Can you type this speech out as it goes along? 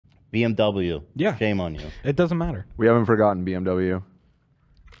BMW. Yeah. Shame on you. It doesn't matter. We haven't forgotten BMW.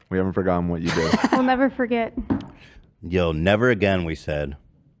 We haven't forgotten what you did. We'll never forget. Yo, never again, we said.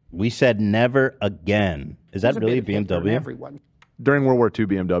 We said never again. Is that really BMW? Everyone. During World War II,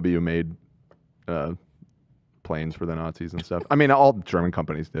 BMW made planes for the Nazis and stuff. I mean, all German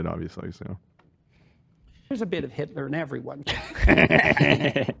companies did, obviously. So There's a bit of Hitler in everyone.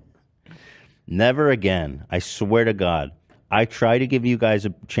 Never again. I swear to God. I try to give you guys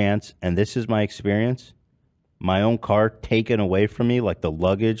a chance, and this is my experience. My own car taken away from me like the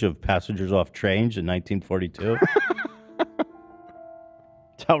luggage of passengers off trains in 1942.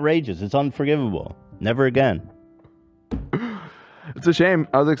 It's outrageous. It's unforgivable. Never again. it's a shame.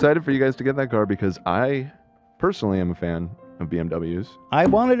 I was excited for you guys to get that car because I personally am a fan of BMWs. I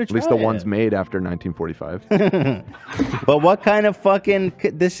wanted to try At least the it. ones made after 1945. But what kind of fucking...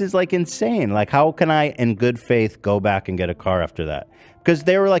 This is like insane. Like, how can I, in good faith, go back and get a car after that? Because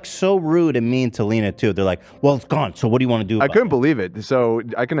they were like so rude and mean to Lena too. They're like, well, it's gone. So what do you want to do about I couldn't it? believe it. So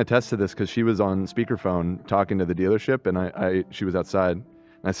I can attest to this because she was on speakerphone talking to the dealership, and she was outside.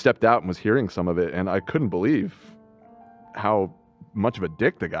 And I stepped out and was hearing some of it, and I couldn't believe how much of a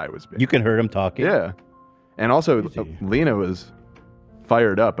dick the guy was being. You can hear him talking. Yeah. And also, Lena was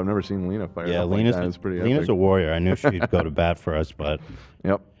fired up. I've never seen Lena fired up like that. It's pretty Lena's epic. a warrior. I knew she'd go to bat for us, but...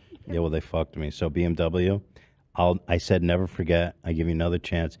 Yep. Yeah, well, they fucked me. So BMW, I said never forget. I give you another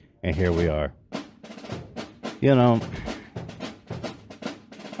chance, and here we are. You know,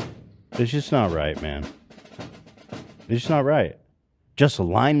 it's just not right, man. It's just not right. Just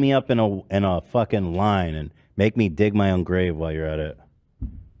line me up in a fucking line and make me dig my own grave while you're at it.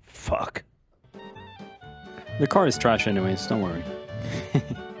 Fuck. The car is trash anyways, don't worry.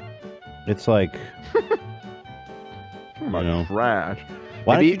 It's like... trash.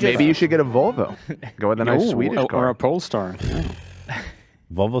 Why don't Maybe, you just- maybe you should get a Volvo. Go with a nice Swedish car. Or a Polestar.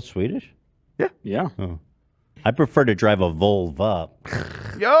 Volvo Swedish? Yeah. Yeah. Oh. I prefer to drive a Volvo.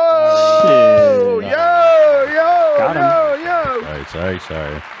 Yo! Got him.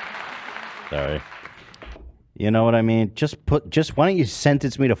 Sorry. You know what I mean? Just why don't you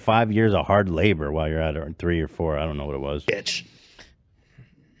sentence me to 5 years of hard labor while you're at it, or 3 or 4? I don't know what it was. Bitch.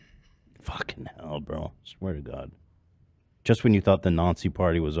 Fucking hell, bro. Swear to God. Just when you thought the Nazi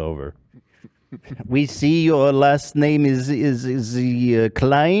party was over. We see your last name is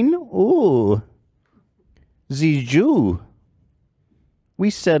Klein? Oh. The Jew. We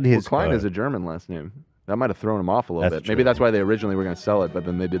said his Klein car. is a German last name. That might have thrown him off a little That's bit. Maybe true. that's why they originally were going to sell it, but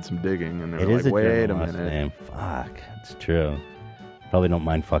then they did some digging and they It were is like, a wait a German last minute. name. Fuck. It's true. Probably don't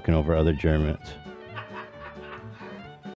mind fucking over other Germans.